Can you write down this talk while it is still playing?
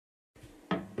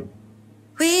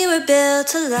We were built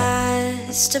to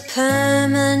last, a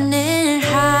permanent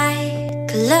high,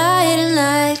 colliding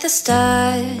like the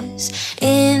stars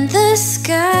in the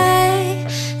sky.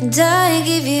 And I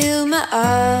give you my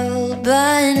all,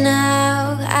 but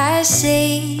now I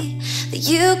see that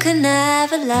you could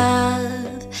never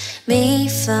love me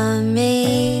for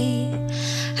me.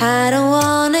 I don't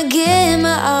wanna give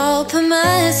my all, put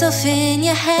myself in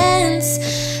your hands,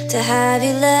 to have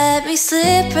you let me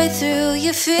slip right through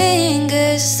your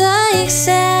fingers like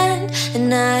sand.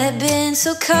 And I have been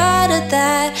so caught up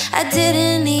that I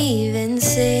didn't even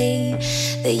see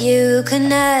that you could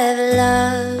never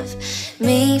love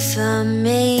me for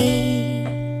me.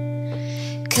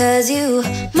 'Cause you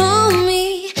mold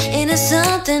me into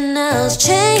something else,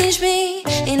 change me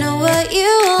into what you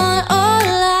want. All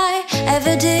I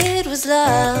ever did was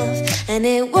love, and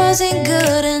it wasn't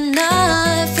good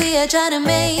enough. We had tried to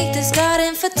make this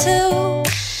garden for two,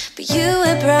 but you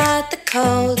had brought the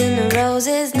cold and the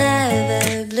roses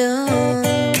never bloom.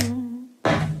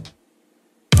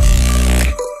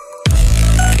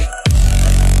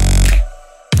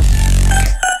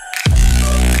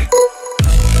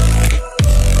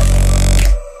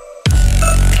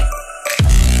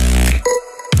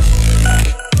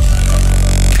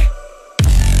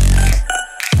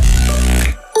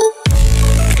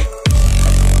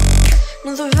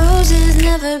 No, the roses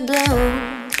never bloom.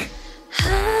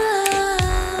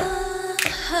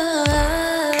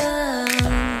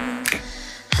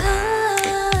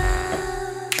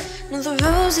 No, the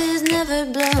roses never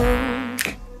bloom.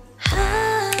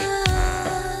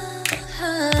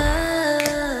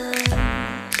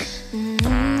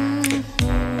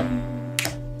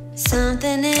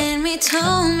 Something in me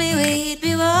told me we'd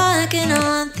be walking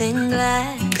on thin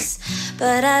glass,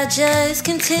 but I just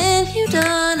continued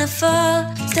on to fall,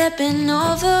 stepping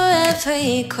over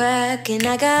every crack. And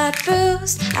I got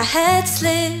bruised, I had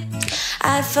slipped,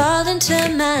 I'd fallen to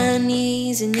my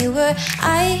knees, and you were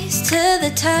ice to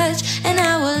the touch, and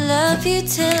I will love you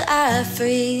till I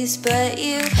freeze. But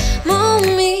you mold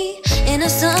me into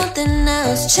something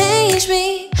else, change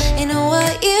me into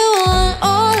what you want.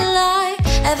 All I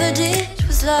ever did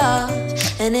was love,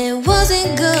 and it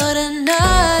wasn't good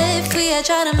enough. We had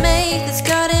tried to make this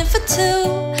garden for two,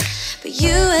 but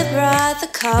you had brought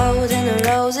the cold and the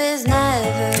roses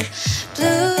never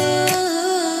bloom.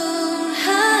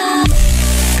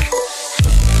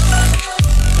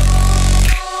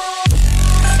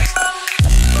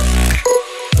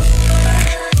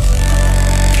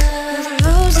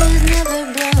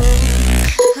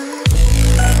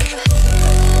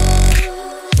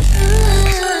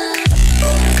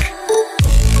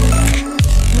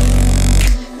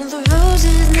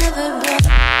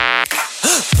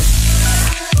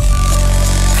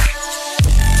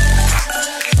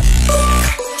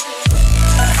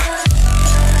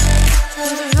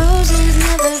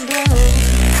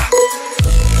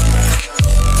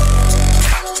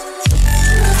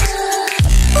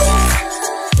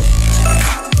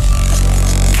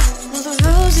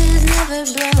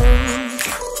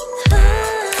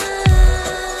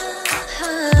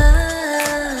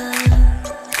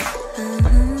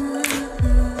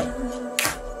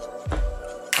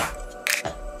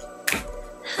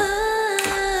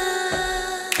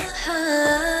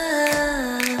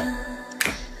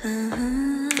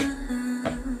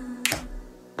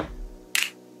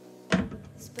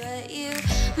 But you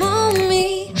mold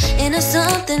me into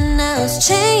something else,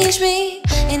 change me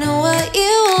into what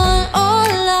you want.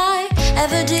 All I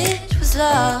ever did was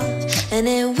love, and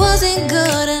it wasn't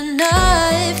good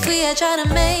enough. We had tried to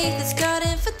make this garden